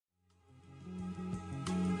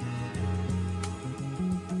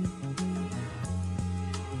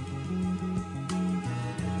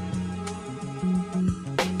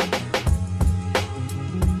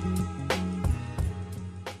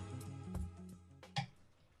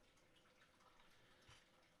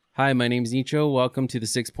Hi, my name is Nicho. Welcome to the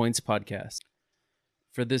 6 Points Podcast.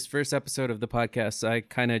 For this first episode of the podcast, I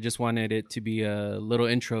kind of just wanted it to be a little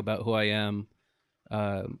intro about who I am,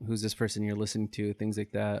 who's this person you're listening to, things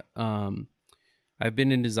like that. I've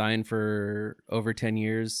been in design for over 10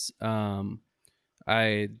 years.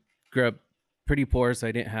 I grew up pretty poor, so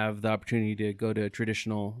I didn't have the opportunity to go to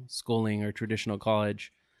traditional schooling or traditional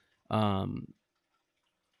college. Um,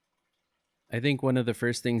 I think one of the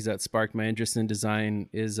first things that sparked my interest in design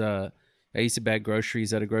is I used to bag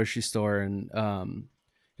groceries at a grocery store, and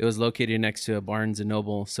it was located next to a Barnes and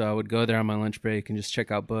Noble. So I would go there on my lunch break and just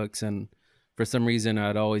check out books. And for some reason,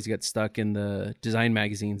 I'd always get stuck in the design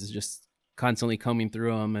magazines, just constantly combing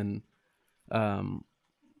through them and um,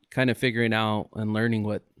 kind of figuring out and learning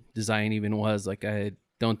what design even was. Like I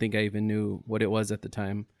don't think I even knew what it was at the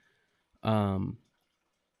time. Um,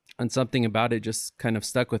 and something about it just kind of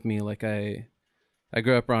stuck with me. Like I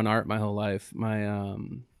grew up around art my whole life.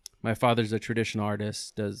 My father's a traditional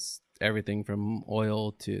artist, does everything from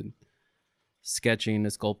oil to sketching to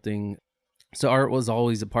sculpting. So art was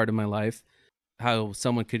always a part of my life. How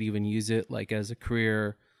someone could even use it like as a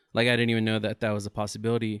career, like I didn't even know that that was a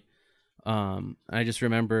possibility. I just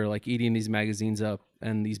remember like eating these magazines up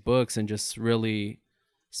and these books and just really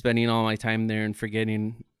spending all my time there and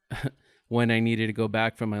forgetting when I needed to go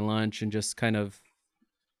back from my lunch and just kind of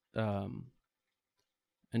um,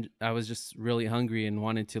 and I was just really hungry and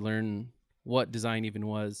wanted to learn what design even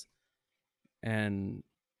was. And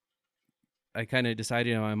I kind of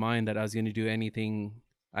decided in my mind that I was going to do anything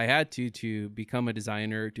I had to become a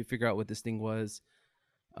designer, to figure out what this thing was.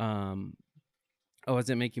 Um, I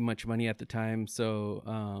wasn't making much money at the time, so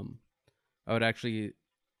I would actually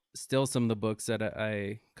steal some of the books that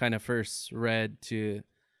I kind of first read to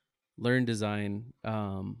learn design.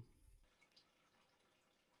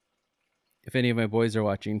 If any of my boys are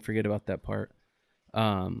watching, forget about that part.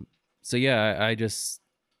 Um, so yeah, I just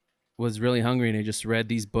was really hungry and I just read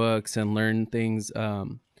these books and learned things.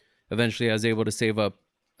 Eventually, I was able to save up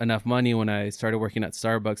enough money when I started working at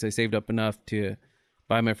Starbucks. I saved up enough to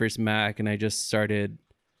buy my first Mac, and I just started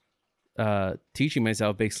teaching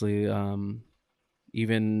myself basically,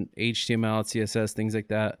 even HTML, CSS, things like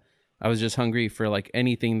that. I was just hungry for like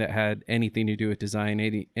anything that had anything to do with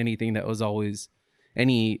design, anything that was always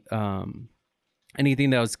any anything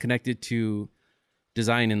that was connected to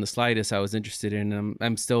design in the slightest I was interested in.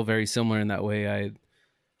 I'm still very similar in that way. I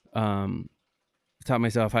taught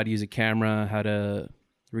myself how to use a camera, how to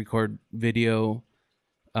record video.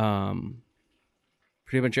 Um,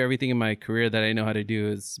 Pretty much everything in my career that I know how to do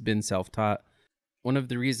has been self-taught. One of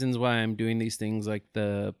the reasons why I'm doing these things like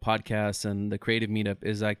the podcast and the creative meetup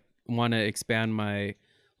is I want to expand my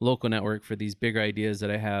local network for these bigger ideas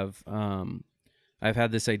that I have. I've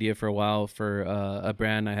had this idea for a while for a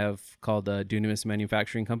brand I have called Dunamis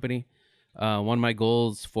Manufacturing Company. One of my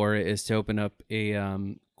goals for it is to open up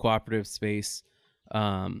a cooperative space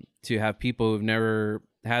to have people who've never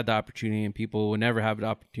had the opportunity and people who will never have the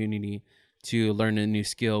opportunity to learn a new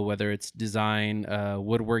skill, whether it's design,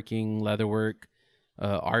 woodworking, leatherwork,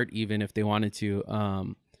 art, even if they wanted to.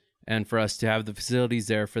 And for us to have the facilities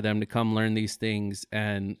there for them to come learn these things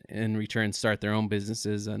and in return start their own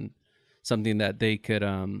businesses and something that they could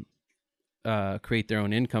create their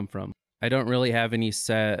own income from. I don't really have any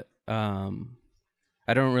set. I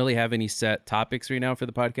don't really have any set topics right now for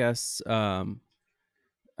the podcasts.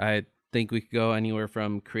 I think we could go anywhere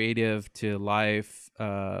from creative to life,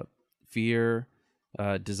 fear,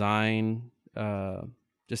 design,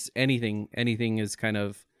 just anything. Anything is kind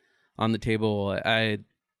of on the table. I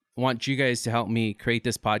want you guys to help me create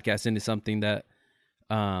this podcast into something that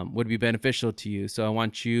would be beneficial to you. So I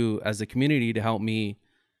want you as a community to help me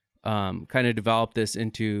kind of develop this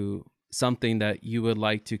into something that you would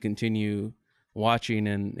like to continue watching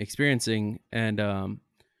and experiencing. And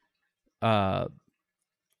I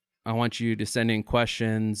want you to send in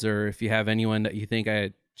questions, or if you have anyone that you think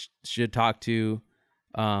I should talk to,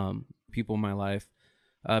 people in my life,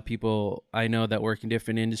 people I know that work in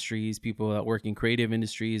different industries, people that work in creative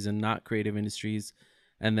industries and not creative industries,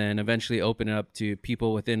 and then eventually open it up to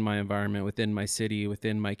people within my environment, within my city,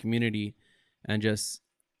 within my community, and just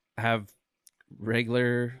have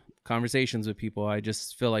regular conversations with people. I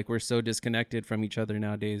just feel like we're so disconnected from each other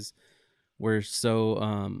nowadays. We're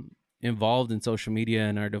so involved in social media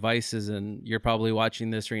and our devices, and you're probably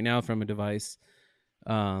watching this right now from a device.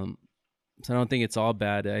 So I don't think it's all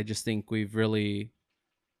bad. I just think we've really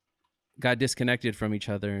got disconnected from each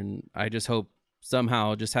other, and I just hope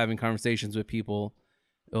somehow just having conversations with people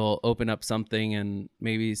will open up something, and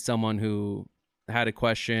maybe someone who had a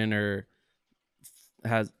question or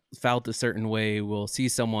has felt a certain way will see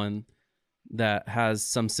someone that has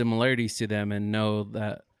some similarities to them, and know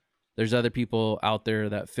that there's other people out there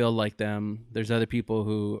that feel like them. There's other people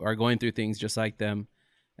who are going through things just like them.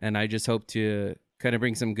 And I just hope to kind of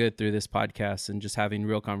bring some good through this podcast and just having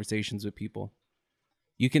real conversations with people.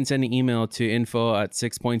 You can send an email to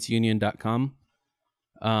info@sixpointsunion.com.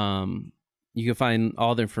 You can find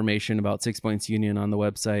all the information about 6 Points Union on the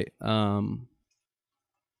website.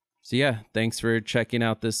 So yeah, thanks for checking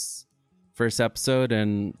out this first episode,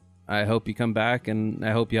 and I hope you come back, and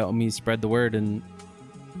I hope you help me spread the word and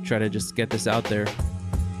try to just get this out there.